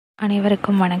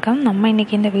அனைவருக்கும் வணக்கம். நம்ம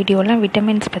இன்றைக்கி இந்த வீடியோவில்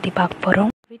விட்டமின்ஸ் பற்றி பார்க்க போகிறோம்.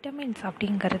 விட்டமின்ஸ்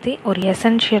அப்படிங்கிறது ஒரு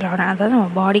எசென்ஷியலான, அதாவது நம்ம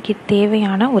பாடிக்கு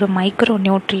தேவையான ஒரு மைக்ரோ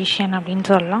நியூட்ரிஷன் அப்படின்னு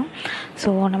சொல்லலாம்.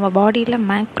 ஸோ நம்ம பாடியில்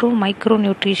micro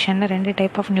nutrition 2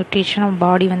 type of nutrition நம்ம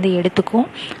பாடி எடுத்துக்கும்.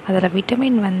 அதில்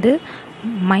விட்டமின்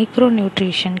மைக்ரோ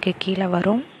நியூட்ரிஷனுக்கு கீழே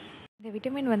வரும். இந்த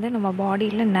விட்டமின் நம்ம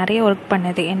பாடியில் நிறைய ஒர்க்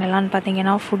பண்ணுது. என்னெல்லாம்னு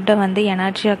பார்த்தீங்கன்னா, ஃபுட்டை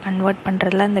எனர்ஜியாக கன்வெர்ட்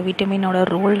பண்ணுறதுல இந்த விட்டமினோட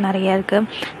ரோல் நிறையா இருக்குது.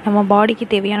 நம்ம பாடிக்கு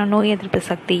தேவையான நோய் எதிர்ப்பு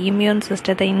சக்தி, இம்யூன்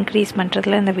சிஸ்டத்தை இன்க்ரீஸ்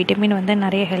பண்ணுறதுல இந்த விட்டமின்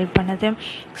நிறைய ஹெல்ப் பண்ணுது.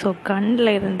 ஸோ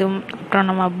கண்ணில் இருந்தும் அப்புறம்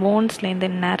நம்ம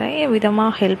போன்ஸ்லேருந்து நிறைய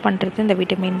விதமாக ஹெல்ப் பண்ணுறது இந்த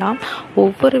விட்டமின் தான்.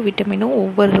 ஒவ்வொரு விட்டமினும்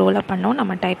ஒவ்வொரு ரோலை பண்ணும்.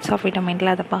 நம்ம டைப்ஸ் ஆஃப்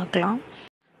விட்டமினில் அதை பார்க்கலாம்.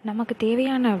 நமக்கு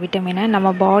தேவையான விட்டமினை நம்ம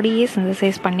பாடியே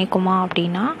சிந்தசைஸ் பண்ணிக்குமா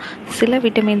அப்படின்னா, சில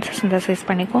விட்டமின்ஸை சிந்தசைஸ்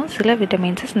பண்ணிக்கும், சில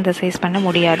விட்டமின்ஸை சிந்தசைஸ் பண்ண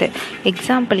முடியாது.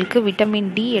 எக்ஸாம்பிளுக்கு விட்டமின்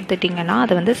டி எடுத்துட்டிங்கன்னா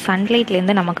அது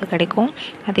சன்லைட்லேருந்து நமக்கு கிடைக்கும்.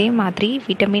 அதே மாதிரி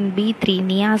விட்டமின் B3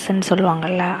 நியாசின்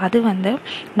சொல்லுவாங்கள்ல, அது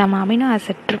நம்ம அமினோ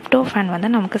ஆசிட் ட்ரிப்டோஃபான்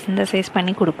நமக்கு சிந்தசைஸ்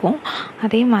பண்ணி கொடுக்கும்.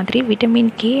 அதே மாதிரி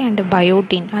விட்டமின் கே அண்ட்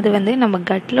பயோட்டின் அது நம்ம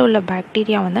கட்டில் உள்ள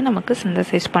பாக்டீரியா நமக்கு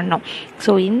சிந்தசைஸ் பண்ணும்.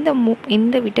 ஸோ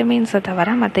இந்த விட்டமின்ஸை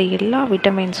தவிர மற்ற எல்லா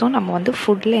விட்டமின்ஸும் நம்ம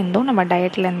ஃபுட்லேருந்தும் நம்ம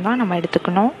டயட்லேருந்து தான் நம்ம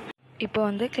எடுத்துக்கணும். இப்போ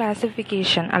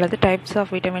கிளாசிஃபிகேஷன் அல்லது டைப்ஸ்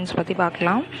ஆஃப் விட்டமின்ஸ் பற்றி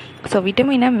பார்க்கலாம். ஸோ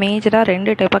விட்டமினை மேஜராக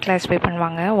 2 டைப்பாக கிளாஸிஃபை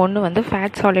பண்ணுவாங்க. ஒன்று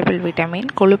ஃபேட் சால்யுபிள் விட்டமின்,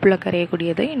 கொழுப்பில்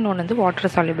கரையக்கூடியது. இன்னொன்று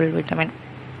water soluble vitamin.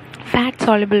 Fat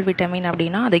soluble vitamin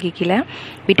அப்படின்னா அதுக்கு கீழே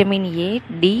vitamin A,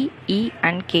 D, E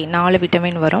and K 4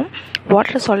 vitamin வரும்.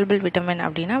 வாட்டர் சால்யுபிள் விட்டமின்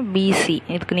அப்படின்னா பிசி,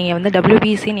 இதுக்கு நீங்கள்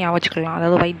WBCன்னு ஞாபகம் வச்சுக்கலாம்,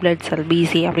 அதாவது ஒயிட் பிளட் செல்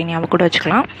பிசி அப்படின்னு ஞாபகம் கூட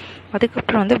வச்சுக்கலாம்.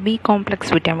 அதுக்கப்புறம் பி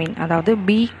காம்ப்ளெக்ஸ் விட்டமின், அதாவது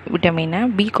பி விட்டமினை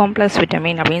பி காம்ப்ளெக்ஸ்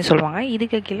விட்டமின் அப்படின்னு சொல்லுவாங்க.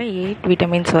 இதுக்கு கீழே 8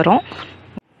 விட்டமின்ஸ் வரும்.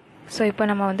 ஸோ இப்போ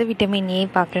நம்ம விட்டமின் ஏ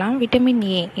பார்க்கலாம். விட்டமின்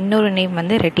ஏ இன்னொரு நேம்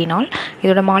ரெட்டினால்.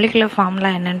 இதோட மாலிகுலர்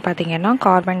ஃபார்ம்லாம் என்னென்னு பார்த்தீங்கன்னா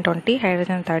கார்பன் 20,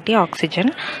 ஹைட்ரஜன் 30,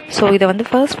 ஆக்சிஜன். ஸோ இதை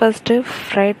ஃபர்ஸ்ட்டு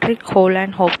ஃப்ரெட்ரிக்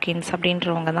ஹோலாண்ட் ஹோப்கின்ஸ்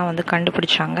அப்படின்றவங்க தான்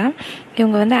கண்டுபிடிச்சாங்க.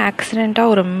 இவங்க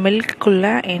ஆக்சிடெண்ட்டாக ஒரு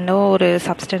மில்க்குள்ளே என்னோ ஒரு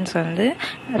சப்ஸ்டன்ஸ்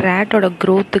ரேட்டோட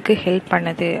க்ரோத்துக்கு ஹெல்ப்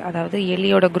பண்ணுது, அதாவது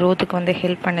எலியோட க்ரோத்துக்கு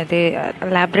ஹெல்ப் பண்ணுது,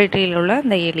 லேப்ரேட்டரியில் உள்ள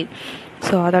அந்த எலி.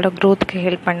 ஸோ அதோட க்ரோத்துக்கு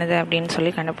ஹெல்ப் பண்ணுது அப்படின்னு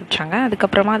சொல்லி கண்டுபிடிச்சாங்க.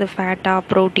 அதுக்கப்புறமா அது ஃபேட்டா,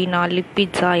 ப்ரோட்டீனா,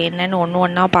 லிப்பிட்ஸா என்னென்னு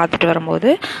ஒன்றா பார்த்துட்டு வரும்போது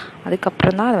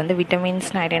அதுக்கப்புறம் தான் அது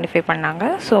விட்டமின்ஸ்னு ஐடென்டிஃபை பண்ணாங்க.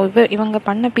 ஸோ இவங்க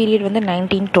பண்ண பீரியட்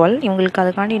 1912. இவங்களுக்கு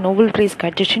அதுக்காண்டி நோபல் ப்ரைஸ்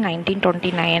கிடச்சிச்சு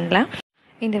 1929.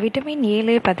 இந்த விட்டமின்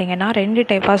ஏலே பார்த்தீங்கன்னா 2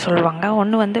 டைப்பாக சொல்லுவாங்க.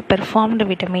 ஒன்று பெர்ஃபார்ம்டு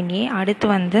விட்டமின் ஏ,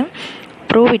 அடுத்து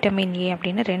ப்ரோ விட்டமின் ஏ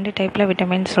அப்படின்னு 2 டைப்பில்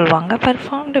விட்டமின் சொல்லுவாங்க.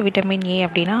 பெர்ஃபார்ம்டு விட்டமின் ஏ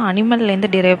அப்படின்னா அனிமல்லேருந்து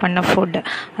டிரைவ் பண்ண ஃபுட்,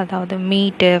 அதாவது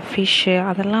மீட்டு, ஃபிஷ்ஷு,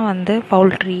 அதெல்லாம்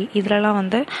பவுல்ட்ரி,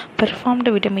 இதிலலாம்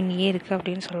பெர்ஃபார்ம்டு விட்டமின் ஏ இருக்குது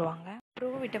அப்படின்னு சொல்லுவாங்க.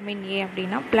 ப்ரோ விட்டமின் ஏ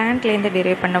அப்படின்னா பிளான்ட்லேருந்து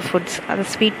டிரைவ் பண்ண ஃபுட்ஸ், அது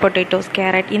ஸ்வீட் பொட்டேட்டோஸ்,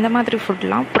 கேரட், இந்த மாதிரி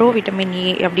ஃபுட்லாம் ப்ரோ விட்டமின் ஏ,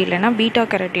 அப்படி இல்லைன்னா பீட்டா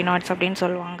கேரட்டினாய்ட்ஸ் அப்படின்னு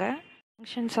சொல்லுவாங்க.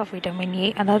 ஃபங்க்ஷன்ஸ் ஆஃப் விட்டமின் ஏ,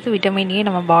 அதாவது விட்டமின் ஏ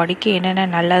நம்ம பாடிக்கு என்னென்ன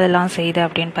நல்லதெல்லாம் செய்யுது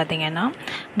அப்படின்னு பார்த்தீங்கன்னா,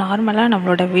 நார்மலாக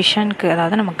நம்மளோட விஷனுக்கு,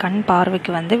 அதாவது நம்ம கண்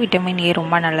பார்வைக்கு விட்டமின் ஏ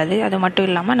ரொம்ப நல்லது. அது மட்டும்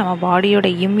இல்லாமல் நம்ம பாடியோட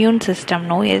இம்யூன் சிஸ்டம்,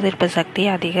 நோய் எதிர்ப்பு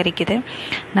சக்தியை அதிகரிக்குது.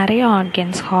 நிறைய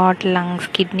ஆர்கன்ஸ், ஹார்ட்,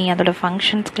 லங்ஸ், கிட்னி, அதோட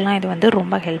ஃபங்க்ஷன்ஸ்க்கெலாம் இது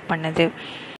ரொம்ப ஹெல்ப் பண்ணுது.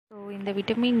 ஸோ இந்த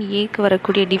விட்டமின் ஏக்கு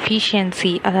வரக்கூடிய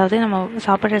டிஃபிஷியன்சி, அதாவது நம்ம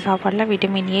சாப்பிட்ற சாப்பாடில்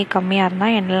விட்டமின் ஏ கம்மியாக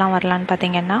இருந்தால் என்னெல்லாம் வரலான்னு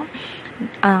பார்த்தீங்கன்னா,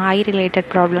 ஐ ரிலேட்டட்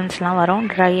ப்ராப்ளம்ஸ்லாம் வரும்.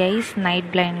 Try ice, night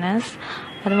blindness.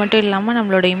 அது மட்டும் இல்லாமல்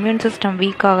நம்மளோட இம்யூன் சிஸ்டம்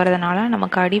வீக் ஆகிறதுனால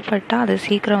நமக்கு அடிபட்டால் அது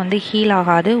சீக்கிரம் ஹீல்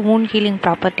ஆகாது. வூண்ட் ஹீலிங்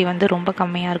ப்ராப்பர்ட்டி ரொம்ப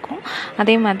கம்மியாக இருக்கும்.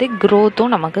 அதே மாதிரி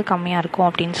க்ரோத்தும் நமக்கு கம்மியாக இருக்கும்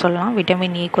அப்படின்னு சொல்லலாம்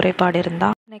விட்டமின் ஏ குறைபாடு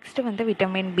இருந்தால். Next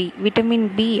vitamin B. Vitamin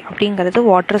B அப்படிங்கிறது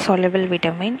வாட்டர் சால்யுபிள்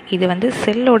விட்டமின். இது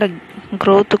செல்லோட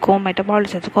க்ரோத்துக்கும்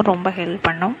மெட்டபாலிசத்துக்கும் ரொம்ப ஹெல்ப்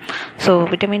பண்ணும். ஸோ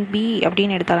விட்டமின் பி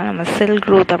அப்படின்னு எடுத்தாலும் நம்ம செல்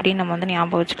க்ரோத் அப்படின்னு நம்ம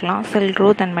ஞாபகம் வச்சுக்கலாம், செல்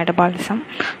growth and metabolism.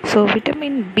 So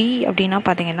vitamin B அப்படின்னா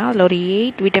பார்த்தீங்கன்னா அதில் ஒரு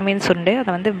 8 விட்டமின்ஸ் உண்டு.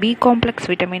 அதை பி காம்ப்ளெக்ஸ்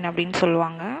விட்டமின் அப்படின்னு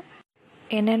சொல்லுவாங்க.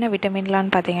 என்னென்ன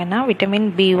விட்டமின்லான்னு பார்த்தீங்கன்னா, vitamin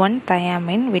B1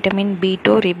 thiamine, vitamin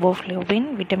B2 riboflavin,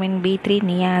 vitamin B3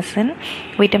 niacin,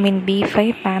 vitamin B5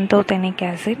 பேந்தோதெனிக்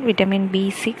acid, vitamin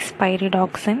B6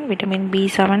 pyridoxine, vitamin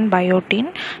B7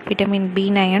 biotin, vitamin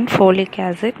B9 folic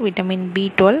acid, vitamin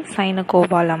B12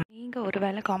 சைனோகோபாலம். நீங்கள் ஒரு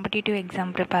வேளை காம்படிட்டிவ்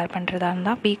எக்ஸாம் ப்ரிப்பேர் பண்ணுறதா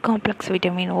இருந்தால் பி காம்ப்ளெக்ஸ்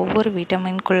விட்டமின் ஒவ்வொரு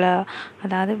விட்டமின்குள்ளே,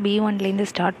 அதாவது B1லேருந்து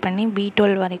ஸ்டார்ட் பண்ணி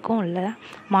B12 வரைக்கும் உள்ள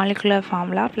molecular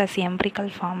formula plus empirical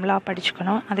formula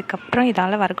படிச்சுக்கணும். அதுக்கப்புறம்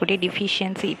இதால் வரக்கூடிய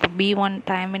டிஃபிஷியன்சி, இப்போ B1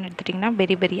 தயமின் எடுத்துட்டிங்கன்னா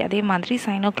பெரி, அதே மாதிரி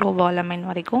சைனோக்ளோபாலமின்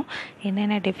வரைக்கும்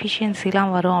என்னென்ன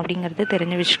டெஃபிஷியன்சிலாம் வரும் அப்படிங்கிறது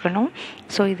தெரிஞ்சு வச்சுக்கணும்.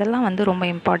 ஸோ இதெல்லாம் ரொம்ப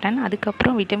இம்பார்ட்டன்ட்.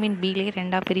 அதுக்கப்புறம் விட்டமின் பிலேயே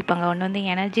 2ஆக பிரிப்பாங்க. ஒன்று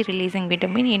எனர்ஜி ரிலீசிங்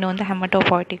விட்டமின், இன்னொன்று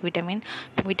ஹெமட்டோபாய்டிக் விட்டமின்.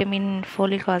 விட்டமின்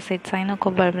ஃபோலிக் ஆசிட்,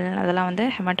 சைனோகோபாலமின், அதெல்லாம்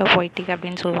ஹெமட்டோபாய்டிக்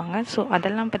அப்படின்னு சொல்லுவாங்க. ஸோ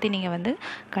அதெல்லாம் பற்றி நீங்கள்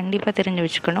கண்டிப்பாக தெரிஞ்சு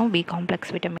வச்சுக்கணும். B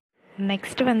complex vitamin.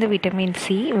 நெக்ஸ்ட் வந்து விட்டமின்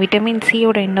சி. விட்டமின்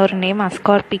சியோட இன்னொரு நேம்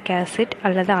அஸ்கார்பிக் ஆசிட்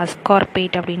அல்லது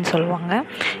அஸ்கார்பேட் அப்படின்னு சொல்லுவாங்க.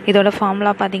 இதோட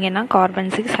ஃபார்முலா பார்த்தீங்கன்னா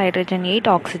கார்பன் 6 ஹைட்ரஜன் 8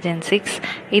 ஆக்சிஜன் 6.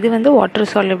 இது வந்து வாட்டர்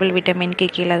சால்யுபிள் விட்டமின்க்கு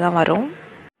கீழே தான் வரும்.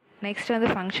 நெக்ஸ்ட்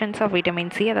வந்து ஃபங்க்ஷன்ஸ் ஆஃப்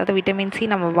விட்டமின் சி, அதாவது விட்டமின் சி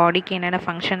நம்ம பாடிக்கு என்னென்ன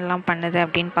ஃபங்க்ஷன்லாம் பண்ணுது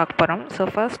அப்படின்னு பார்க்க போகிறோம். ஸோ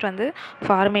ஃபர்ஸ்ட் வந்து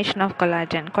ஃபார்மேஷன் ஆஃப்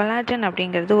கொலாஜன். கொலாஜன்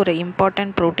அப்படிங்கிறது ஒரு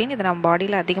இம்பார்ட்டன்ட் ப்ரோட்டீன். இது நம்ம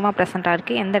பாடியில் அதிகமாக ப்ரெசென்ட்டாக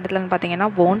இருக்குது. எந்த இடத்துலன்னு பார்த்தீங்கன்னா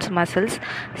bones, muscles,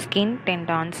 skin,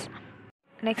 tendons.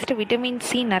 Next vitamin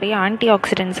C நிறைய ஆன்டி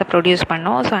ஆக்சிடென்ட்ஸை ப்ரொடியூஸ்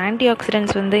பண்ணோம். ஸோ ஆன்டி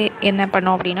ஆக்சிடென்ட்ஸ் வந்து என்ன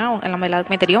பண்ணோம் அப்படின்னா நம்ம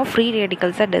எல்லாருக்குமே தெரியும், ஃப்ரீ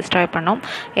ரேடிக்கல்ஸை டெஸ்ட்ராய் பண்ணோம்.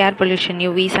 ஏர் பொல்யூஷன்,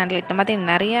 யூவி, சன்லைட், இந்த மாதிரி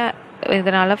நிறைய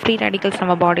இதனால் ஃப்ரீ ரேடிக்கல்ஸ்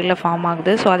நம்ம பாடியில் ஃபார்ம்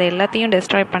ஆகுது. ஸோ அதை எல்லாத்தையும்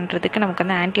டெஸ்ட்ராய் பண்ணுறதுக்கு நமக்கு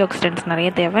வந்து ஆன்டி ஆக்சிடென்ட்ஸ் நிறைய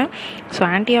தேவை. ஸோ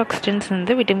ஆன்டி ஆக்சிடென்ட்ஸ்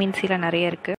வந்து விட்டமின் சியில்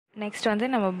நிறைய இருக்குது. நெக்ஸ்ட் வந்து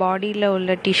நம்ம பாடியில்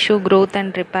உள்ள டிஷ்யூ க்ரோத்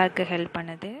அண்ட் ரிப்பேருக்கு ஹெல்ப்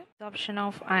பண்ணுது. அப்சார்ப்ஷன்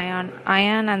ஆஃப்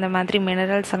அயான் அந்த மாதிரி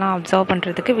மினரல்ஸ் எல்லாம் அப்சர்வ்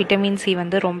பண்ணுறதுக்கு விட்டமின் சி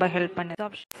வந்து ரொம்ப ஹெல்ப்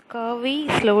பண்ணுது. Scurvy,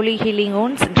 slowly healing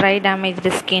wounds, try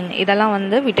damaged skin, இதெல்லாம்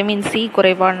வந்து விட்டமின் சி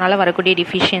குறைபாடுனால வரக்கூடிய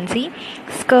டிஃபிஷியன்சி.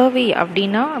 ஸ்கர்வி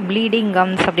அப்படின்னா ப்ளீடிங்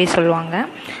கம்ஸ் அப்படி சொல்லுவாங்க,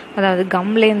 அதாவது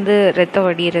கம்லேருந்து ரத்தம்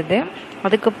வடிகிறது.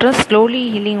 அதுக்கப்புறம் ஸ்லோலி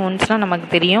ஹீலிங் woundsனால் நமக்கு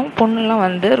தெரியும், பொண்ணுலாம்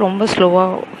வந்து ரொம்ப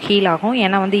ஸ்லோவாக ஹீல் ஆகும்,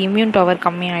 ஏன்னா வந்து இம்யூன் பவர்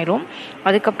கம்மியாயிரும்.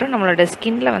 அதுக்கப்புறம் நம்மளோட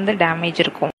ஸ்கின்ல வந்து டேமேஜ்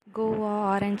இருக்கும். கோவா,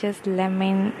 ஆரஞ்சஸ்,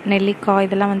 லெமன், நெல்லிக்காய்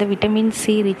இதெல்லாம் வந்து vitamin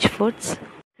C rich foods.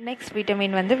 Next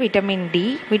vitamin வந்து விட்டமின் டி.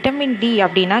 விட்டமின் டி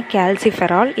அப்படின்னா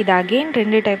கால்சிஃபெரால். இது அகெயின்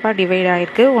 2 டைப்பாக டிவைட்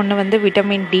ஆகிருக்கு. ஒன்று வந்து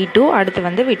விட்டமின் D2, அடுத்து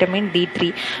வந்து விட்டமின்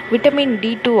D3. விட்டமின்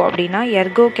D2 அப்படின்னா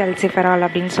எர்கோ கால்சிஃபெரால்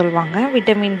அப்படின்னு சொல்லுவாங்க.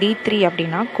 விட்டமின் D3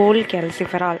 அப்படின்னா கோல்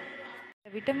கால்சிஃபெரால்.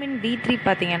 விட்டமின் D3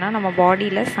 பார்த்திங்கன்னா நம்ம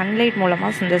பாடியில் சன்லைட்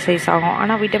மூலமாக சிந்தசைஸ் ஆகும்.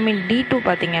 ஆனால் விட்டமின் D2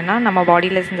 பார்த்திங்கன்னா நம்ம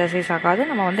பாடியில் சிந்தசைஸ் ஆகாது,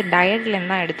 நம்ம வந்து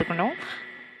டயட்லேருந்து தான் எடுத்துக்கணும்.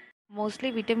 மோஸ்ட்லி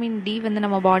விட்டமின் டி வந்து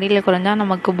நம்ம பாடியில் குறைஞ்சா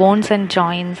நமக்கு போன்ஸ் அண்ட்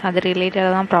ஜாயின்ஸ் அது ரிலேட்டடாக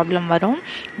தான் ப்ராப்ளம் வரும்.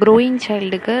 க்ரோயிங்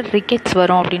சைல்டுக்கு ரிக்கெட்ஸ்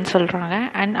வரும் அப்படின்னு சொல்கிறாங்க.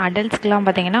 அண்ட் அடல்ட்ஸ்க்கெலாம்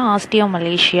பார்த்திங்கன்னா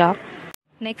ஆஸ்டியோமலேஷியா.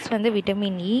 நெக்ஸ்ட் வந்து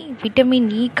விட்டமின் இ. விட்டமின்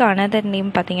இக்கு அனதர் நேம்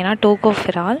பார்த்தீங்கன்னா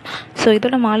டோகோஃபெரால். ஸோ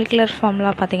இதோட மாலிகுலர்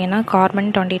ஃபார்முலா பார்த்தீங்கன்னா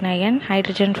கார்பன் 29,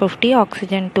 ஹைட்ரஜன் 50,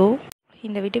 ஆக்சிஜன் 2.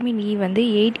 இந்த விட்டமின் இ வந்து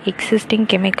 8 எக்ஸிஸ்டிங்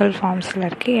கெமிக்கல் ஃபார்ம்ஸில்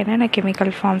இருக்குது. என்னென்ன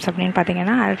கெமிக்கல் ஃபார்ம்ஸ் அப்படின்னு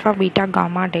பார்த்தீங்கன்னா alpha, beta,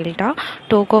 gamma, delta,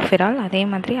 tocopherol. அதே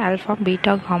மாதிரி alpha,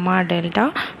 beta, gamma, delta,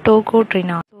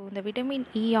 டோகோட்ரினா. So இந்த விட்டமின்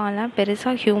இயால்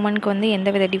பெருசாக ஹியூமனுக்கு வந்து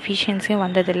எந்த வித டிஃபிஷியன்சியும்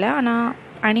வந்ததில்லை. ஆனால்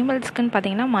அனிமல்ஸ்க்குன்னு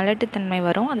பார்த்தீங்கன்னா மலட்டுத்தன்மை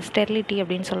வரும், அது ஸ்டெரிலிட்டி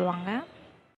அப்படின்னு சொல்லுவாங்க.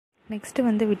 நெக்ஸ்ட்டு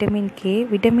வந்து விட்டமின் கே.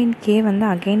 விட்டமின் கே வந்து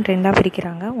அகெயின் 2ஆக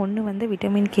பிரிக்கிறாங்க. ஒன்று வந்து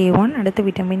விட்டமின் K1, அடுத்து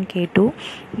விட்டமின் K2.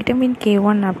 விட்டமின்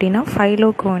K1 அப்படின்னா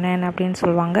ஃபைலோகுயினைன் அப்படின்னு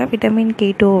சொல்லுவாங்க. விட்டமின்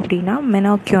K2 அப்படின்னா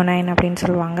மெனோக்யூனைன் அப்படின்னு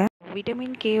சொல்லுவாங்க.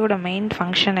 விட்டமின் கேயோட மெயின்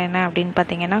ஃபங்க்ஷன் என்ன அப்படின்னு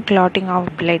பார்த்தீங்கன்னா கிளாட்டிங்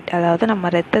ஆஃப் பிளட், அதாவது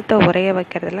நம்ம ரத்தத்தை உறைய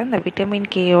வைக்கிறதுல இந்த விட்டமின்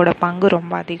கேயோட பங்கு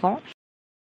ரொம்ப அதிகம்.